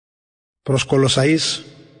Προς Κολοσσαείς,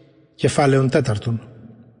 κεφάλαιον 4.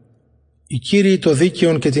 Οι Κύριοι το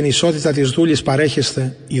δίκαιον και την ισότητα της δούλης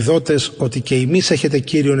παρέχεστε, ειδότες ότι και εμείς έχετε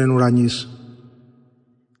Κύριον εν ουρανής.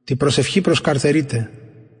 Τη προσευχή προσκαρτερείτε,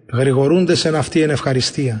 γρηγορούντες εν αυτή εν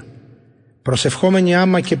ευχαριστία, προσευχόμενοι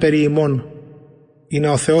άμα και περί ημών, ή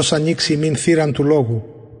να ο Θεός ανοίξει ημίν θύραν του λόγου.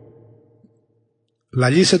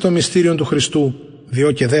 Λαλήσε το μυστήριον του Χριστού,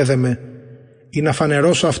 διό και δέδεμε, ή να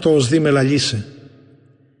φανερώσω αυτό ως δι με λαλήσε.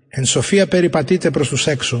 Εν σοφία περιπατείτε προς τους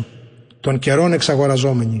έξω, των καιρών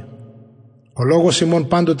εξαγοραζόμενοι. Ο λόγος ημών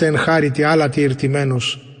πάντοτε εν χάριτη άλατη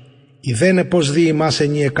ηρτημένος, ιδένε πως δι ημάς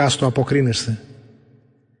ενή εκάστο αποκρίνεστε.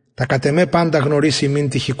 Τα κατ' εμέ πάντα γνωρίσει ημίν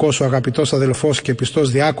τυχικός ο αγαπητός αδελφός και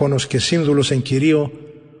πιστός διάκονος και σύνδουλος εν Κυρίω,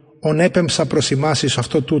 ον έπεμψα προς ημάς εις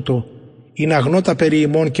αυτό τούτο, ή να γνώτα περί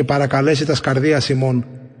ημών και παρακαλέσει τας καρδίας ημών,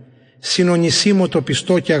 συνονισίμω το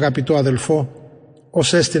πιστό και αγαπητό αδελφό,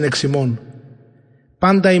 ως έστιν εξ ημών.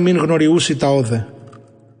 Πάντα ημίν γνωριούσι τα όδε.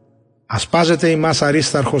 Ασπάζεται ημάς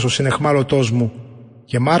Αρίσταρχος ο συνεχμάλωτός μου,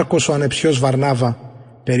 και Μάρκος ο ανεψιός Βαρνάβα,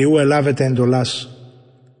 περιού ελάβετε εντολάς.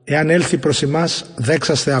 Εάν έλθει προς ημάς,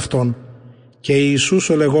 δέξαστε αυτόν, και Ιησούς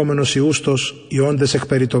ο λεγόμενος Ιούστος, οι όντες εκ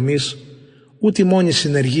περιτομής, ούτε μόνη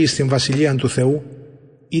συνεργεί στην βασιλείαν του Θεού,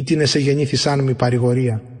 ή την εσεγεννήθησάν μη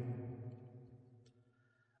παρηγορία.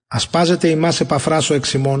 Ασπάζεται ημάς Επαφράς ο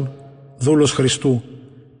εξ ημών, δούλος Χριστού,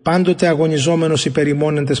 πάντοτε αγωνιζόμενος υπερ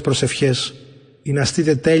ημών εν τες προσευχές, ή να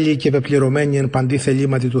στείτε τέλειοι και πεπληρωμένοι εν παντή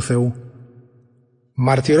θελήματι του Θεού.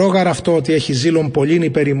 Μαρτυρώ γαρ αυτό ότι έχει ζήλον πολλήν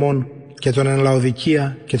υπερ ημών και τον εν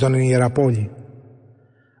Λαοδικία και τον εν Ιεραπόλη.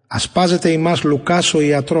 Ασπάζεται ημάς Λουκάς ο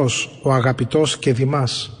ιατρός, ο αγαπητός και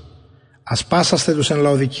Δημάς. Ασπάσαστε τους εν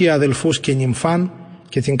Λαοδικία αδελφούς και Νυμφάν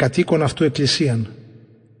και την κατοίκον αυτού εκκλησίαν.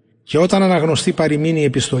 Και όταν αναγνωστεί παροιμήνη η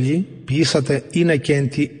επιστολή, ποιήσατε είναι και εν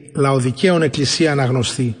τη Λαοδικαίων εκκλησία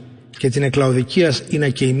αναγνωστή, και την εκ Λαοδικίας είναι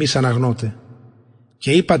και εμείς αναγνώτε.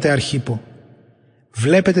 Και είπατε Αρχίππο,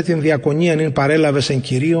 βλέπετε την διακονία νυν παρέλαβες εν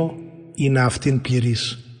Κυρίω, είναι αυτήν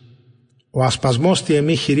πληρής. Ο ασπασμός τη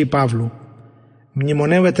εμή χειρή Παύλου,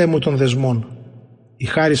 μνημονεύεται μου των δεσμών, η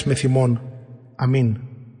χάρις με θυμών. Αμήν.